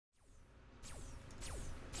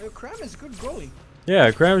Cram is a good goalie.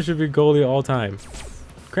 Yeah, Cram should be goalie all time.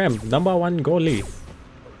 Cram, #1 goalie.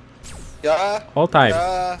 Yeah. All time.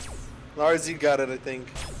 Yeah. RZ got it, I think.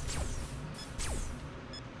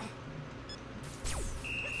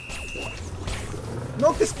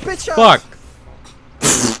 Knock this bitch out! Fuck!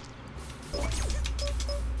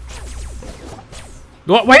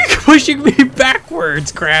 What? Why are you pushing me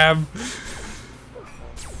backwards, Crab?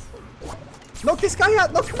 Knock this guy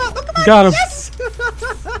out! Knock him out! Knock him out! Got him. Yes!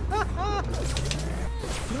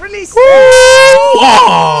 Release! Oh!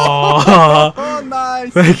 Oh,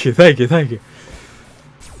 nice! Thank you, thank you, thank you.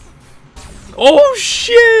 Oh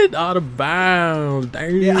shit! Out of bounds.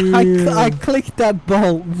 Damn. Yeah, I clicked that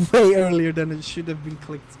ball way earlier than it should have been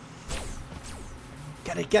clicked.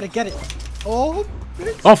 Get it, get it, get it! Oh,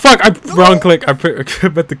 bitch. Oh fuck! I wrong click. I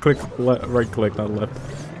meant to click right click, not left.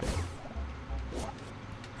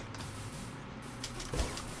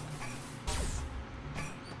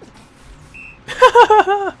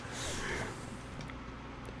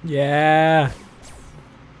 Yeah.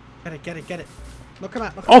 Get it, get it, get it. Look him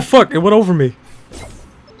out, look him Oh out. fuck! It went over me.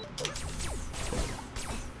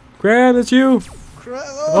 Gran, it's you.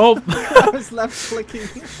 Oh! I was left clicking.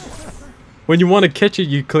 When you want to catch it,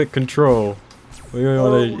 you click control. When you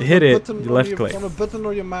want to hit it, you left click. On a button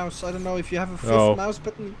or your mouse. I don't know if you have a fifth Oh. mouse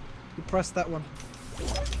button. You press that one.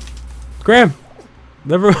 Graham,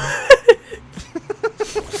 never.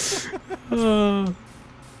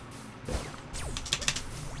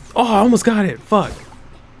 Oh, I almost got it. Fuck.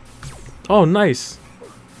 Oh, nice.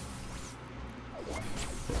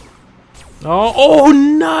 Oh,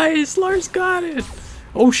 nice. Lars got it.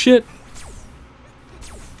 Oh shit.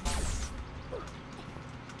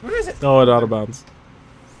 Where is it? Oh, it out of bounds.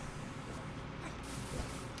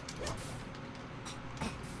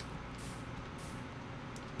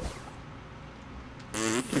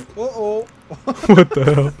 Uh-oh. What the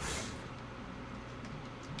hell?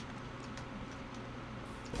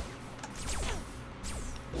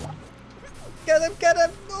 Get him, get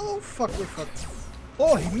him! Oh, fuck, we're fucked.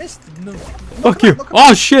 Oh, he missed. No. Fuck you.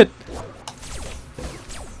 Oh shit.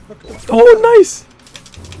 Oh, nice.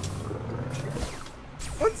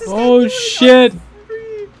 What's this guy Oh doing? shit.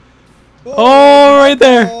 Oh, Oh, right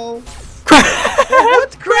there. oh.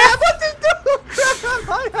 What? Crap! What did you do? Crap!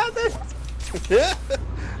 I had it!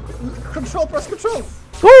 Control, press control!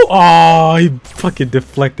 Oh, he fucking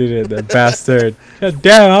deflected it, that bastard. God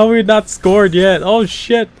damn, how are we not scored yet? Oh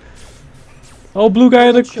shit. Oh, blue guy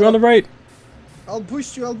on the right. I'll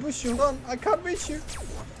boost you, hold on, I can't reach you.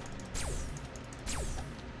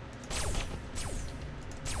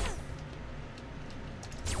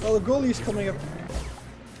 Oh, the goalie's coming up.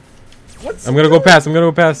 What's I'm gonna go past,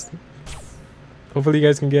 Hopefully you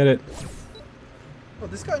guys can get it. Oh,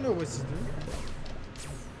 this guy knows what he's doing.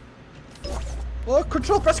 Oh,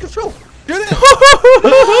 control, press control! Get it!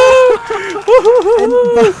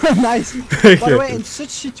 And, nice. By the way, in such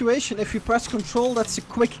situation, if you press control, that's a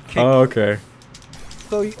quick kick. Oh, okay.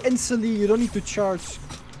 So you instantly, you don't need to charge.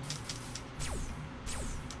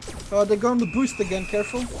 Oh, they're going to boost again,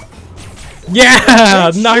 careful.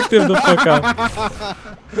 Yeah! Knocked him the fuck out.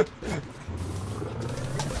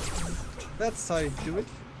 That's how you do it.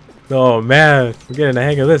 Oh man, we're getting the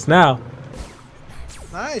hang of this now.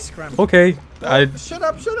 Nice, Cram. Okay. Oh, shut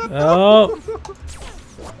up, shut up. Oh.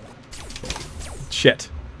 Shit.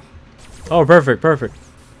 Oh, perfect, perfect.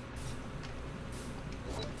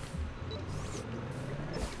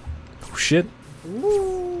 Oh, shit.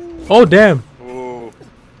 Ooh. Oh, damn. Ooh.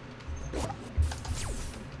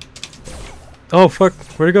 Oh, fuck.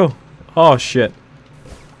 Where'd it go? Oh, shit.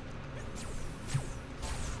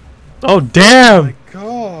 Oh, damn. My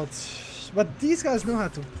God. But these guys know how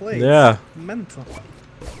to play. Yeah. It's mental.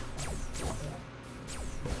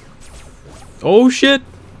 Oh, shit.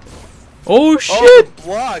 Oh, shit. Oh,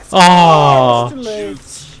 blocked. Oh. It's too late.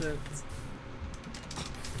 Shit.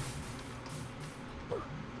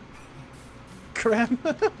 Cram.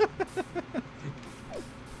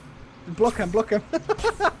 Block him, block him.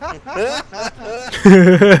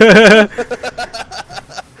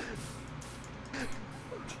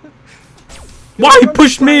 Why you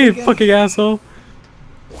pushed me, you fucking asshole?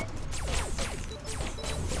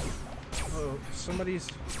 Oh, somebody's.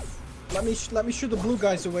 Let me shoot the blue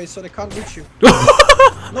guys away so they can't reach you.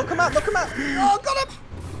 Knock him out! Knock him out! Oh, got him!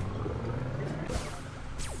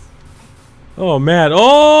 Oh man!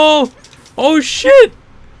 Oh! Oh shit!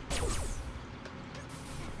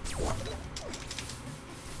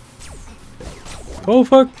 Oh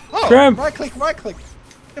fuck! Oh, Grab! right click, right click.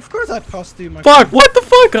 Of course I passed you, my Fuck! What the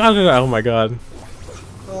fuck? I don't know. Oh my god!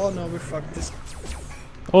 Oh no, we're fucked. This.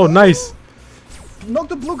 Oh nice! Knock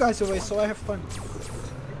the blue guys away so I have fun.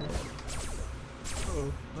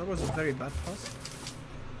 Uh-oh, that was a very bad pass.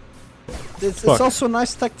 It's also a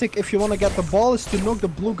nice tactic if you want to get the ball is to knock the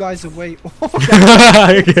blue guys away.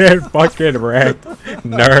 I get fucking wrecked,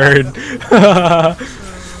 nerd.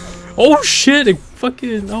 Oh shit! It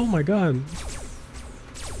fucking. Oh my god.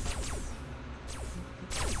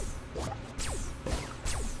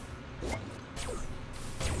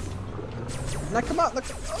 Knock him out!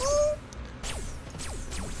 Oh.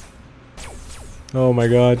 Oh my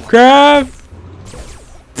god. Crap!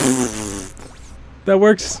 That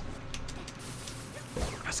works.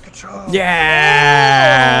 Press control.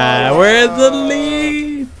 Yeah! Oh. We're in the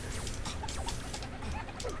lead!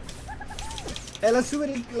 Hey, let's do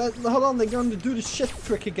it. Hold on, they're going to do the shit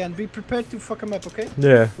trick again. Be prepared to fuck them up, okay?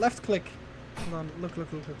 Yeah. Left click. Hold on, look.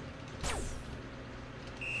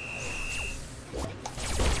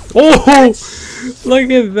 Oh! Look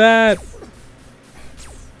at that!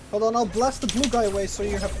 Hold on, I'll blast the blue guy away so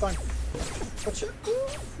you have time. Watch it. Ooh,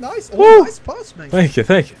 nice. Oh, Woo. nice pass, mate. Thank you,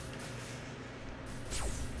 thank you.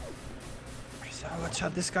 So, watch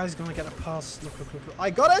out, this guy's gonna get a pass. Look. I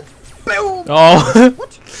got it! Boom! Oh!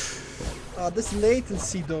 What? This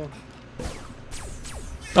latency though.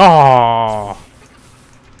 Oh!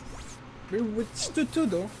 We stood 2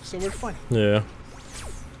 though, so we're fine. Yeah.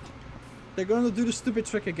 They're gonna do the stupid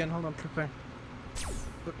trick again. Hold on, prepare.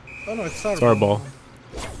 Oh no, it's It's our ball.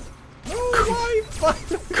 No, why?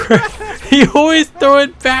 He always throw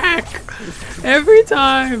it back! Every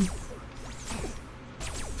time!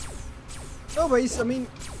 No, but I mean...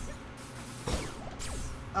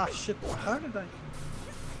 Ah, shit. How did I...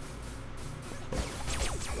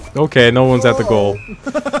 Okay, no one's at the goal.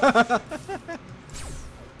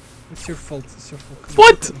 It's your fault. It's your fault. Come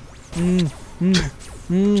What?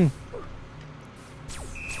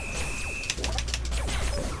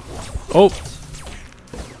 Oh!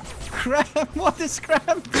 Cram! What is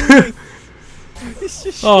Cram doing? He's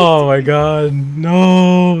just Oh my god,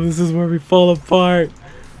 no! This is where we fall apart.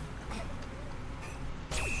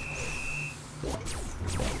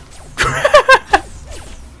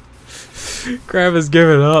 Crab has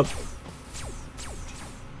given up.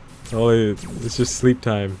 Oh, it's just sleep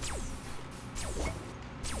time.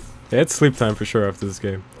 Yeah, it's sleep time for sure after this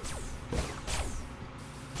game.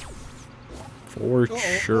 For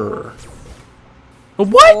sure.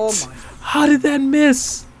 What? Oh my. How did that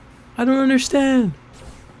miss? I don't understand.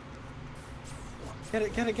 Get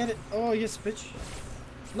it. Oh, yes, bitch.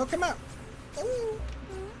 Knock him out. Oh.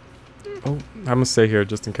 Oh, I'm gonna stay here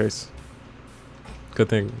just in case. Good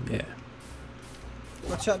thing. Yeah.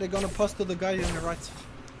 Watch out, they're gonna pass to the guy on your right.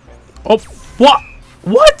 Oh, what?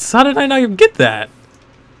 What? How did I not even get that?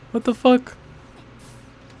 What the fuck?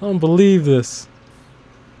 I don't believe this.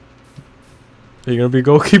 Are you gonna be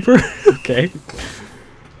goalkeeper? Okay.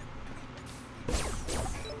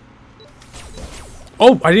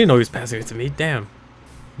 Oh, I didn't know he was passing it to me. Damn. I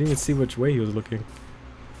didn't even see which way he was looking.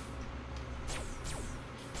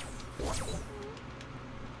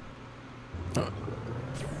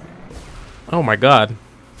 Oh my god.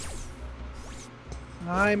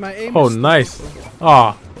 My aim Oh, is nice.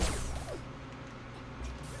 Ah.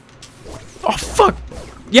 Oh, fuck.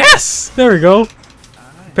 Yes! There we go.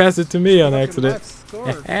 Pass it to me on accident. Yo,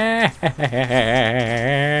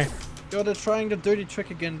 they're trying the dirty trick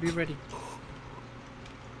again. Be ready.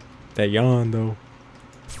 That yawn, though.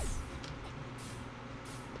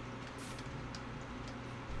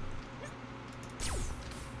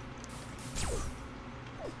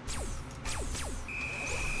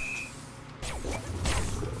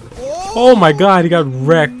 Oh my god, he got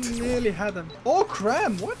wrecked. Nearly had him. Oh,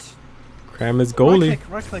 Cram, what? Cram is goalie.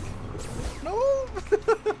 Right click. No.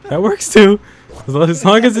 That works too. As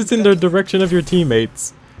long as it's in the direction of your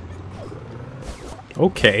teammates.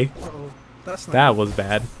 Okay. Uh-oh. That's not That was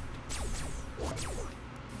bad.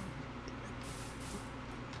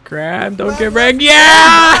 Cram, don't get wrecked.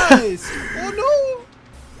 Yeah! Nice. Oh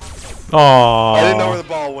no. Aww. I didn't know where the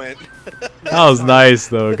ball went. That was nice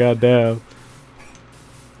though, goddamn.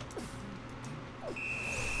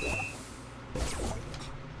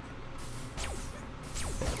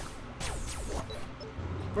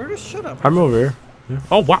 Where is Shut Up? I'm over here. Yeah.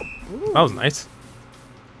 Oh wow. Ooh. That was nice.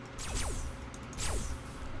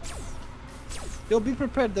 You'll be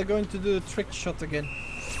prepared, they're going to do the trick shot again.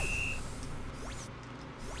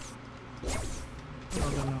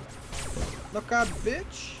 No. Look out,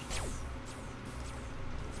 bitch!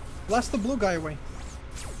 Blast the blue guy away.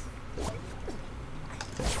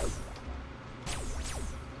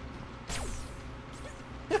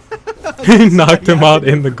 He knocked him out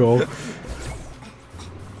in the goal.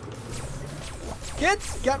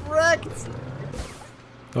 Get wrecked!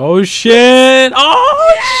 Oh shit!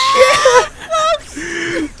 Oh shit!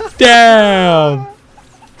 Damn.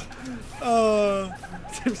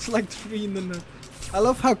 There's like 3 in the net. I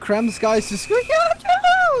love how Cram's guys just go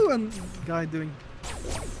and guy doing.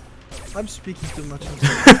 I'm speaking too much. I'm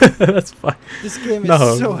sorry. That's fine. This game is No,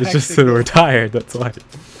 so it's hectic. just that we're tired. That's why.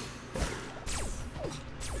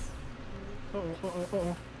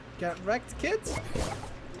 Oh. Get wrecked, kids.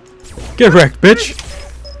 Get wrecked, bitch.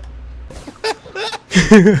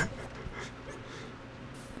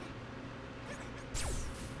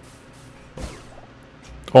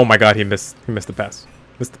 Oh my god, he missed the pass.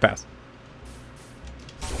 Missed the pass.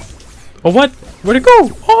 Oh, what? Where'd it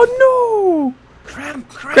go? Oh no!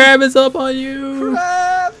 Crab is up on you!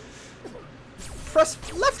 Crab! Press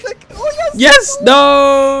left click! Oh yes! Yes! No!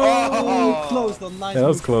 Oh, close though, nice. Yeah, that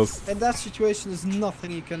was move. close. In that situation, there's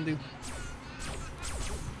nothing you can do.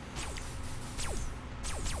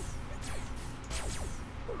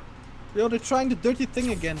 Yo, they're trying the dirty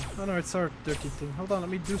thing again. Oh no, it's our dirty thing. Hold on, let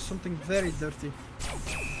me do something very dirty.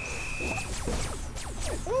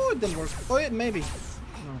 Oh, it didn't work. Oh, yeah, maybe. No.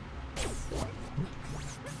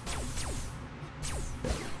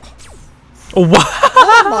 Oh, wow!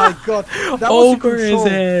 Oh my god! That was a Over his control.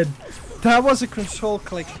 head. That was a control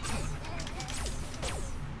click.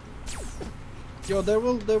 Yo, they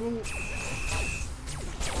will.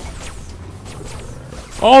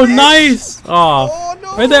 Oh, nice! Oh, Oh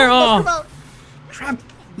no! right there! knock him Oh, out. Crap!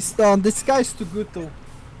 He's done. This guy's too good though.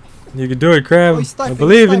 you can do it, Crab. Oh, he's I typing,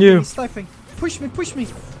 believe he's in typing, you. He's typing. Push me, push me.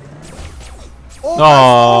 Oh,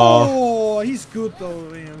 Aw. oh, he's good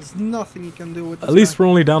though. Yeah, there's nothing you can do with this At least guy. we're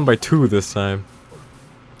only down by 2 this time.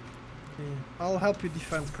 Yeah, I'll help you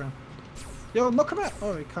defend, Cram. Yo, knock him out.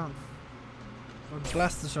 Oh, he can't. Oh,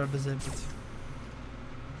 blasters are disabled.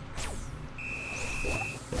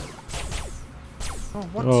 Oh,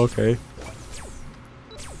 what? Oh, okay.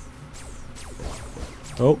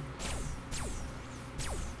 Oh.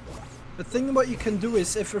 The thing what you can do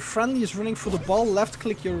is, if a friendly is running for the ball, left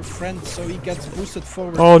click your friend so he gets boosted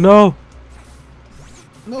forward. Oh no!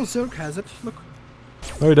 No, Zerg has it. Look.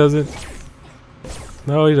 No, he doesn't.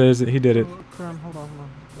 No, he doesn't. He did it. Oh, Cram, hold on.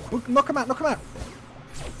 Look, knock him out, knock him out.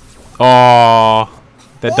 Oh,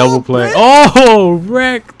 that double play. Bitch. Oh,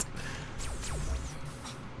 wrecked.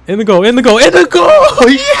 In the goal, in the goal, in the goal!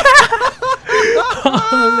 Yeah!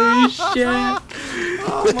 Holy shit!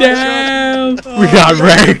 Oh my Damn! God. We got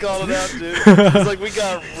wrecked. Call it out, dude. It's like we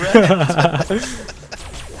got wrecked.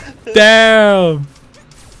 Damn!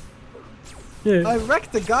 Yeah. I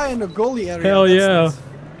wrecked the guy in the goalie area. Hell That's yeah! nice.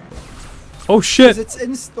 Oh 'Cause shit!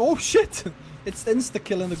 it's oh shit! It's insta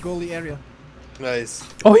kill in the goalie area. Nice.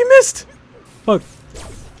 Oh, he missed! Fuck.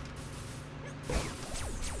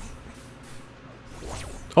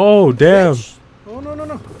 Oh damn! Bitch. Oh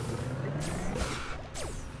no.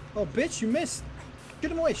 Oh bitch, you missed.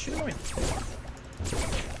 Shoot him away, shoot him away.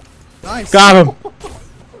 Nice. Got him!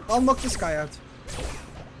 I'll knock this guy out.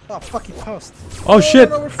 Oh fuck, he passed. Oh shit!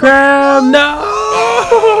 no, we're fucked. Grab!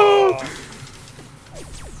 No!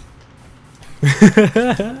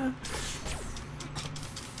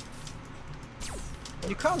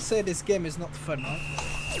 You can't say this game is not fun, huh?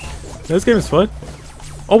 This game is fun.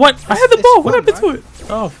 Oh what? I had the It's ball! What fun, happened to right? it?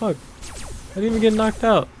 Oh fuck. I didn't even get knocked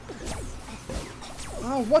out.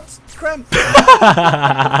 Oh, what's cramp?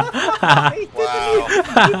 Wow. He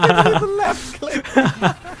didn't even left click.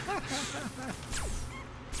 I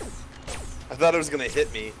thought it was gonna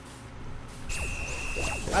hit me.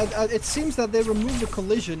 It seems that they remove the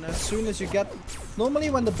collision as soon as you get. Normally,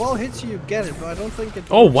 when the ball hits you, you get it, but I don't think it.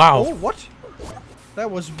 Oh, works. wow. Oh, what? That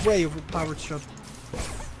was way overpowered shot.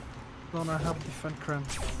 Gonna help defend Cram.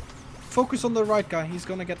 Focus on the right guy. He's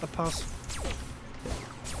gonna get the pass.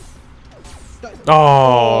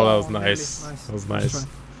 Oh, that was nearly. nice. That was nice. try.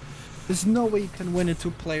 There's no way you can win a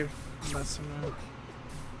 2-player.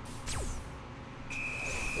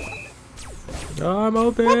 I'm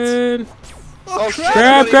open. Oh, shit.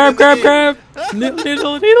 Grab, grab, grab, grab.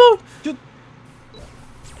 Needle, needle.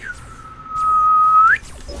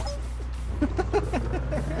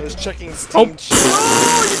 I was checking Steam. Oh.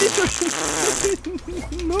 Oh, you need to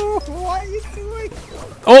shoot. No, what are you doing?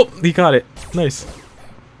 Oh, he got it. Nice.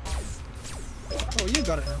 Oh, you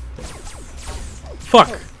got it now. Fuck.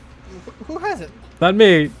 Who has it? Not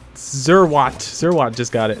me. Zerwatt. Zerwatt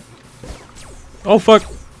just got it. Oh, fuck.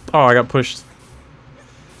 Oh, I got pushed.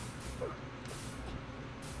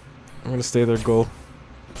 I'm gonna stay their goal.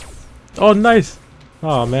 Oh, nice.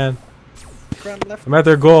 Oh, man. Cram left. I'm at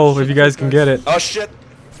their goal if you guys can get it. Oh shit!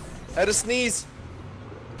 I had a sneeze.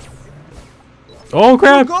 Oh,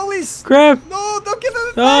 crap. Goalies! Crap. No, don't give him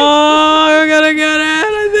it back! Oh, I gotta get it,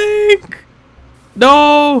 I think.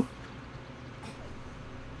 No.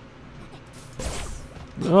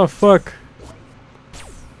 Oh fuck.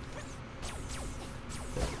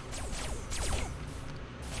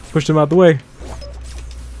 Pushed him out the way.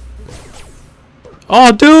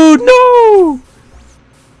 Oh dude, no!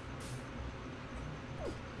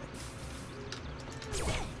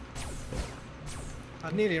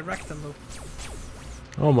 I nearly wrecked him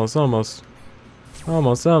though. Almost, almost.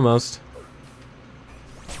 Almost, almost.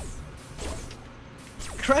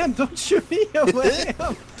 Cram, don't shoot me away.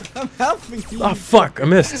 I'm helping you. Oh fuck, I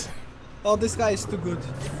missed. Oh, this guy is too good.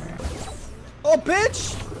 Oh,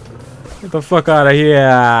 bitch! Get the fuck out of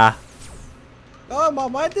here. Oh,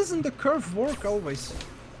 man, why doesn't the curve work always?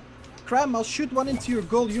 Cram, I'll shoot one into your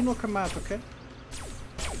goal. You knock him out, okay?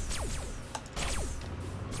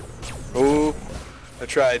 Oh, I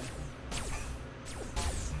tried.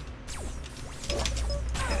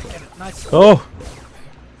 Get it. Nice. Oh.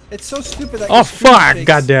 It's so stupid that Oh your screen fuck! shakes.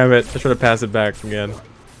 God damn it! I should have passed it back again.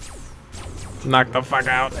 Knock the fuck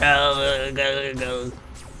out!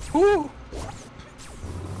 Woo.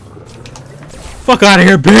 Fuck out of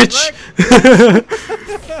here, bitch!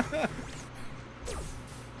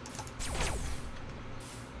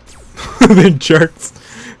 Then jerks.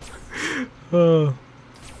 Oh,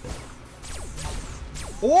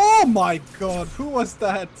 Oh my god, who was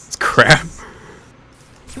that? it's crap.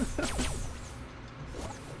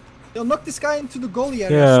 Yo, knock this guy into the goalie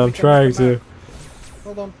area. Yeah, so we I'm can trying knock him to. out.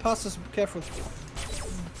 Hold on, pass us, careful.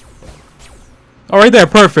 Oh, right there,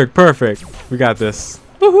 perfect, perfect. We got this.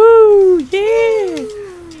 Woohoo! Yeah!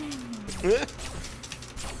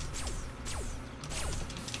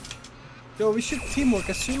 Yo, we should teamwork.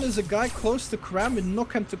 As soon as a guy close to Cram, we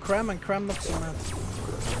knock him to Cram and Cram knocks him out.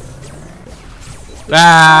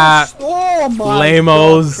 Ah! Oh my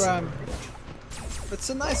Lamos. god, Cram. It's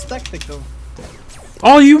a nice tactic though.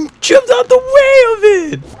 Oh, you jumped out the way of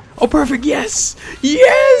it! Oh, perfect, yes!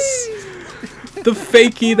 Yes! The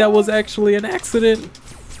fakie that was actually an accident.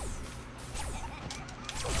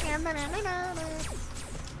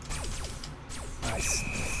 Nice.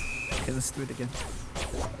 Okay, let's do it again.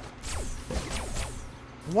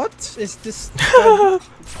 What is this?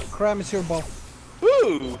 Cram, it's your ball.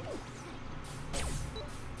 Woo.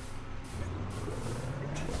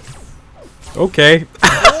 Okay.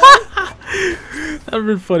 That'd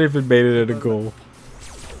been funny if it made it in a goal.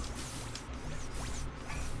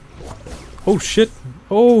 Oh shit.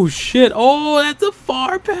 Oh shit. Oh, that's a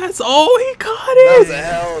far pass. Oh, he caught That was it. a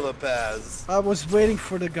hell of a pass. I was waiting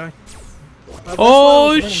for the guy.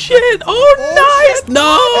 Oh shit. Oh, nice.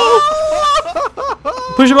 No.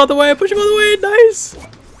 Push him out the way. Push him out the way. Nice.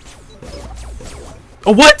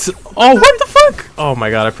 Oh, what? Oh, what the fuck? Oh my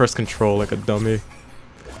god, I pressed control like a dummy.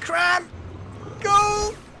 Cram!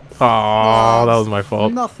 Go! Oh, that was my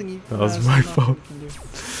fault. Nothing. That was there's my nothing fault. we can do.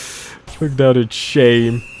 Look down in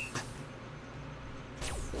shame.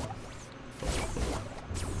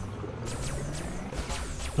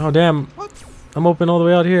 Oh damn. What? I'm open all the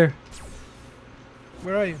way out here.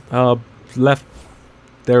 Where are you? Left.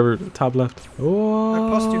 There, top left. Oh. I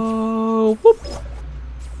passed you. Whoop.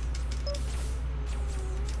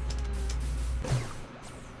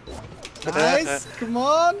 Nice. Come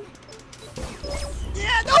on.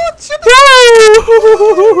 Yeah, no, it should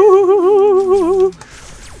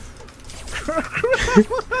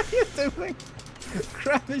What are you doing?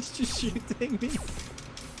 Crab is just shooting me.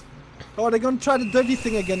 Oh, they're gonna try the dirty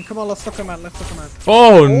thing again. Come on, let's knock him out. Let's knock him out.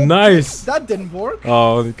 Oh, nice. That didn't work.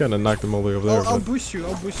 Oh, you kind of knocked him all the way over there. I'll but- boost you.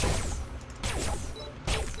 I'll boost you.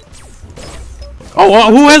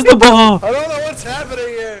 Oh, who has the ball? I don't know what's happening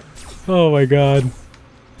here. Oh my god.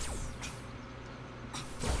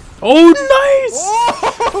 Oh, nice.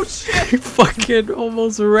 Oh shit! He fucking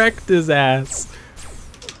almost wrecked his ass.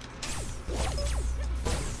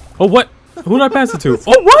 Oh, what? Who did I pass it to?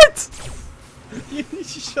 Oh, what? You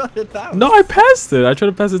shut it down. No, I passed it. I tried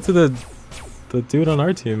to pass it to the dude on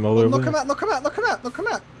our team all the way Knock over him out, knock him out, knock him out, knock him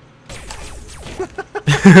out.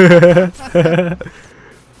 there.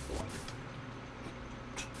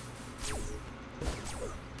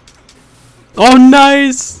 Oh,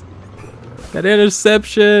 nice! That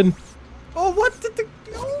interception. Oh, what did the...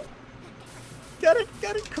 No. Get it,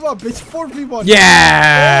 get it. Come on, bitch. 4v1.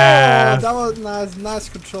 Yeah! Oh, that was nice, nice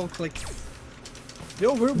control click.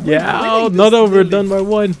 Yo, we're Yeah, winning oh, this not over. nearly. Done by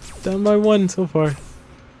one. Done by one so far.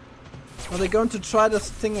 Are they going to try this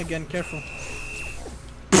thing again? Careful.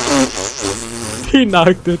 He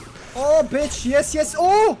knocked it. Oh, bitch. Yes, yes.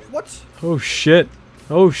 Oh, what? Oh, shit.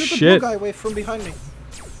 Oh, Shoot the blue shit. guy away from behind me.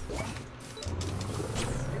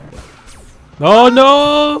 Oh,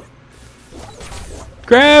 no!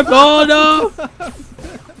 Grab! Oh, no!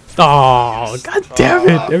 Oh, god damn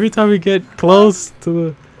it. Every time we get close to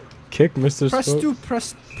the... Kick Mr. Press Spoke? 2,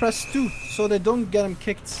 press 2, so they don't get him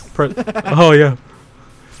kicked. Oh yeah.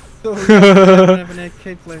 So we have an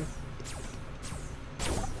arcade player.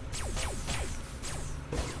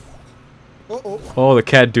 Oh, the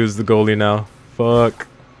cat dude's the goalie now. Fuck.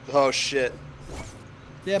 Oh shit.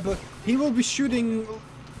 Yeah, but he will be shooting.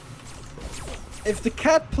 If the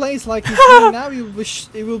cat plays like he's doing now, he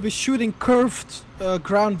will be shooting curved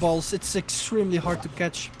ground balls. It's extremely hard to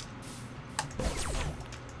catch.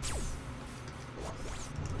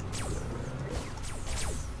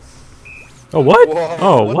 Oh what? Whoa,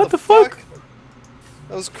 Oh what the fuck?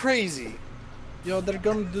 That was crazy. Yo, they're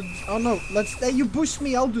gonna do. Oh no, let's. Hey, you boost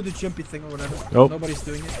me. I'll do the jumpy thing or whatever. Nope. Nobody's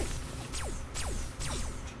doing it.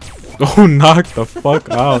 Oh, knock the fuck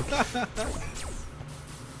out.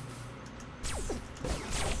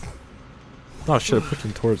 Oh shit, I pushed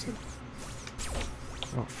him towards it.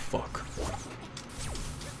 Oh fuck.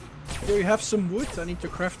 Yo, you have some wood? I need to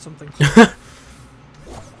craft something.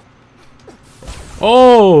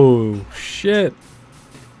 Oh shit.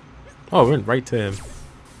 Oh, we went right to him.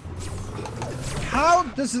 How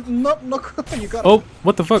does it not knock? You got. Oh,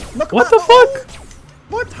 what the fuck? Knock him What out. the fuck?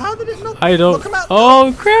 What? How did it not? I don't. Knock him out.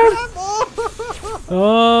 Oh crap! Oh.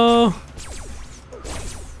 Oh.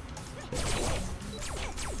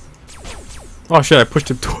 Oh shit! I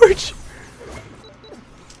pushed him towards.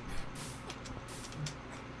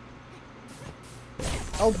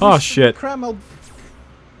 Oh shit! Cram,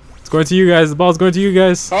 It's going to you guys. The ball's going to you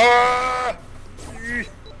guys. Ah!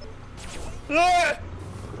 Ah!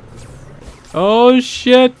 Oh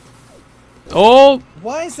shit! Oh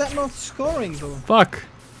Why is that not scoring though? fuck!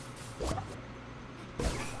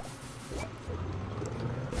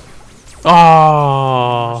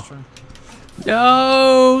 Oh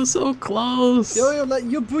no! So close. Yo, let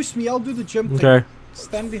you boost me. I'll do the jump thing. Okay.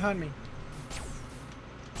 Stand behind me.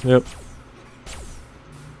 Yep.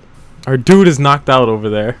 Our dude is knocked out over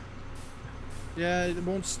there. Yeah, it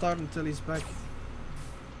won't start until he's back.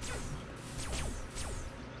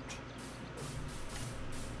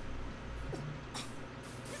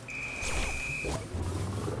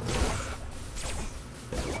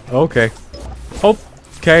 Okay. Oh,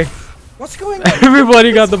 okay. What's going on?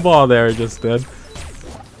 Everybody got the ball there just then.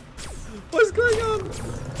 What's going on?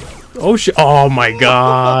 Oh shit! Oh my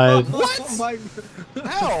god! What? Oh my.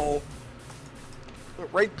 How?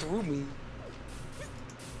 Went right through me.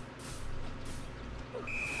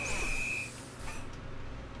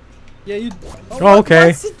 Yeah, you. Oh, okay.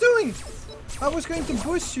 What's he doing? I was going to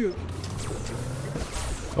boost you.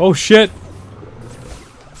 Oh shit!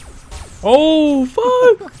 Oh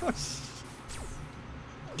fuck!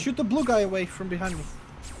 Shoot the blue guy away from behind me.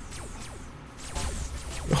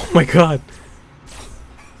 Oh my god!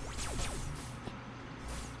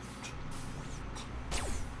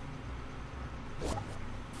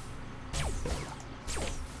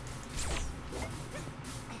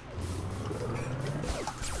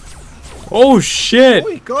 Oh shit! Oh,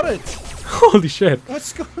 he got it. Holy shit!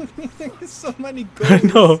 What's going on? There's so many I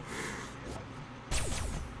goals. know.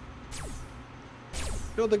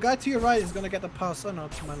 Yo, the guy to your right is gonna get the pass. Oh no,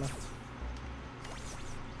 to my left.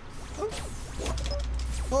 Oh,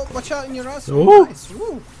 oh watch out in your ass. Ooh. Oh, nice.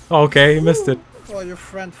 Woo. Oh, okay, he missed it. Oh, your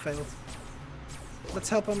friend failed. Let's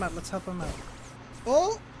help him out. Let's help him out.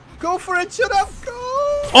 Oh, go for it. Shut up. Go.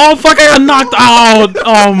 Oh fuck! I got knocked out!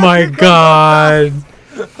 Oh my god!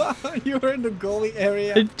 You were in the goalie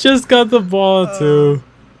area. I just got the ball too.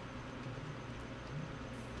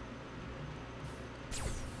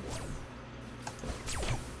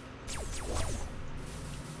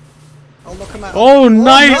 I'll knock him out. Oh,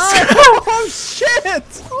 nice! Oh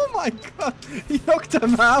shit! Oh my god! He knocked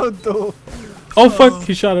him out though. Oh fuck!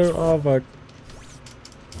 He shot her. Oh fuck!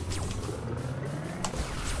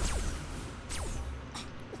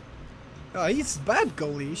 Oh, he's bad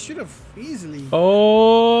goalie. He should have easily.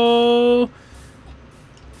 Oh!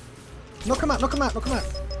 Knock him out! Knock him out! Knock him out!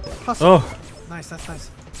 Pass it. Oh! Nice. That's nice.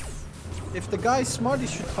 If the guy's smart, he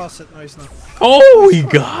should pass it. No, he's not. Oh! He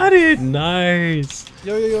got it! Nice!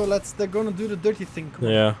 Yo! Let's. They're gonna do the dirty thing. Come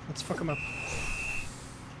on. Yeah. Let's fuck him up.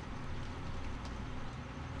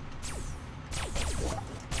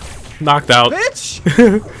 Knocked out. Bitch!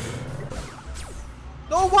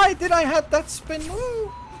 Oh, why did I have that spin?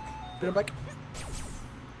 No. Get him back.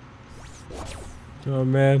 Oh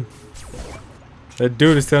man. That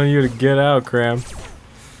dude is telling you to get out, Cram.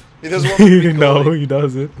 He doesn't want me to be No, goalie. he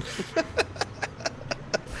doesn't.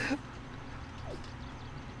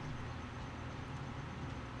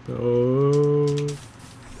 Oh.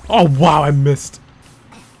 Oh wow, I missed.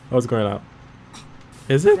 I was going out.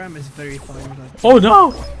 Is it? Ram is very fine. Like. Oh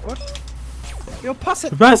no! What? Yo, pass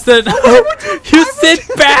it. Passed it. You said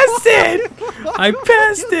pass it. I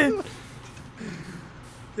passed it.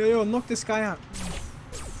 Yo, knock this guy out.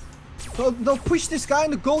 No, push this guy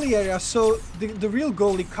in the goalie area so the real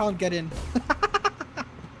goalie can't get in.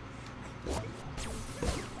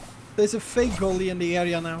 There's a fake goalie in the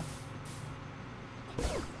area now.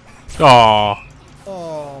 Aw.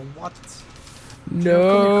 Oh, what?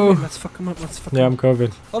 No. Let's fuck him up. Let's fuck him up. Yeah, I'm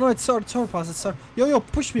covered. Oh no, it's our pass. It's our. Yo,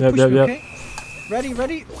 push me, Yep, push yep, me, yep. okay? Ready?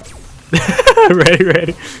 Ready.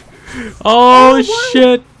 Oh,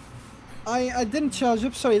 shit. I didn't charge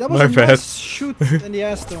up. Sorry, that was My a bad. nice shoot in the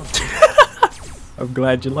ass though. I'm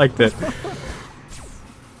glad you liked it.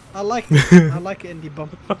 I like it. I like it in the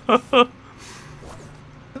bump.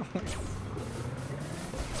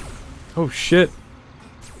 Oh shit.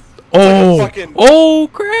 Oh, fucking- oh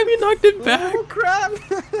crap, you knocked it back. Oh crap!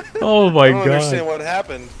 Oh my I don't understand god. what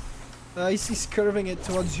happened. He's curving it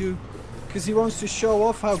towards you. Because he wants to show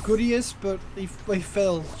off how good he is, but he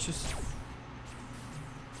failed. Just.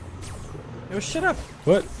 Yo, shut up.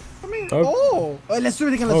 What? Come here. Oh. Oh, let's do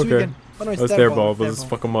it again. Let's do it Okay. again. Oh, no, it's That's their their ball, but their let's ball.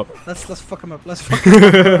 fuck him up. Let's fuck him up. Let's fuck him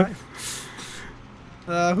up.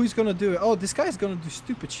 Alright. Who's gonna do it? Oh, this guy's gonna do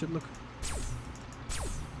stupid shit. Look.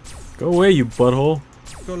 Go away, you butthole.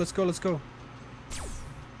 Let's go.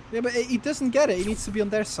 Yeah, but he doesn't get it. He needs to be on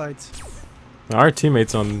their side. Our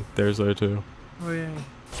teammates on theirs there too. Oh yeah.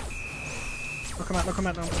 Knock him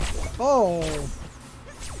out now. Oh.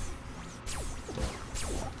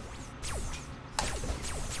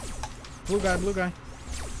 Blue guy.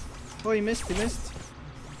 Oh, he missed.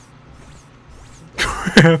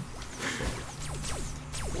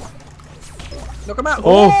 Knock him out.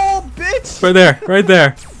 Oh. Oh, bitch. Right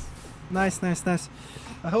there. Nice.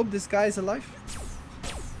 I hope this guy is alive.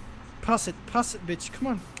 Pass it, bitch. Come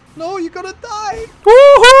on. No, you're gonna die.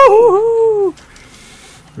 Woohoo!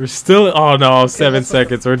 We're still. Oh no, 7 let's look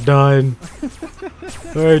seconds. We're done.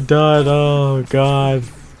 We're done. Oh god.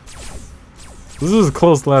 This was a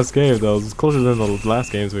close last game though. This was closer than the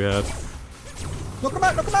last games we had. Knock him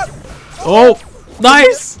out. Oh,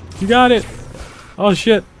 nice! You got it. Oh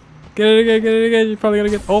shit. Get it again. You're probably gonna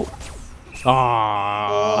get. Oh.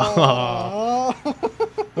 Ah. Oh.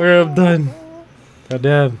 I'm done.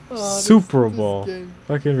 Goddamn. Oh, Super this Bowl. game.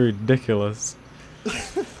 Fucking ridiculous.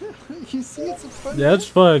 You see, it's a fun. Yeah, it's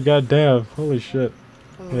fun. Goddamn. Holy shit.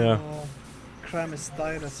 Oh, Yeah. Cram is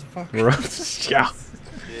tired as fuck. Yeah.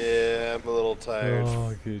 Yeah, I'm a little tired.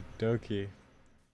 Oh, good dokey.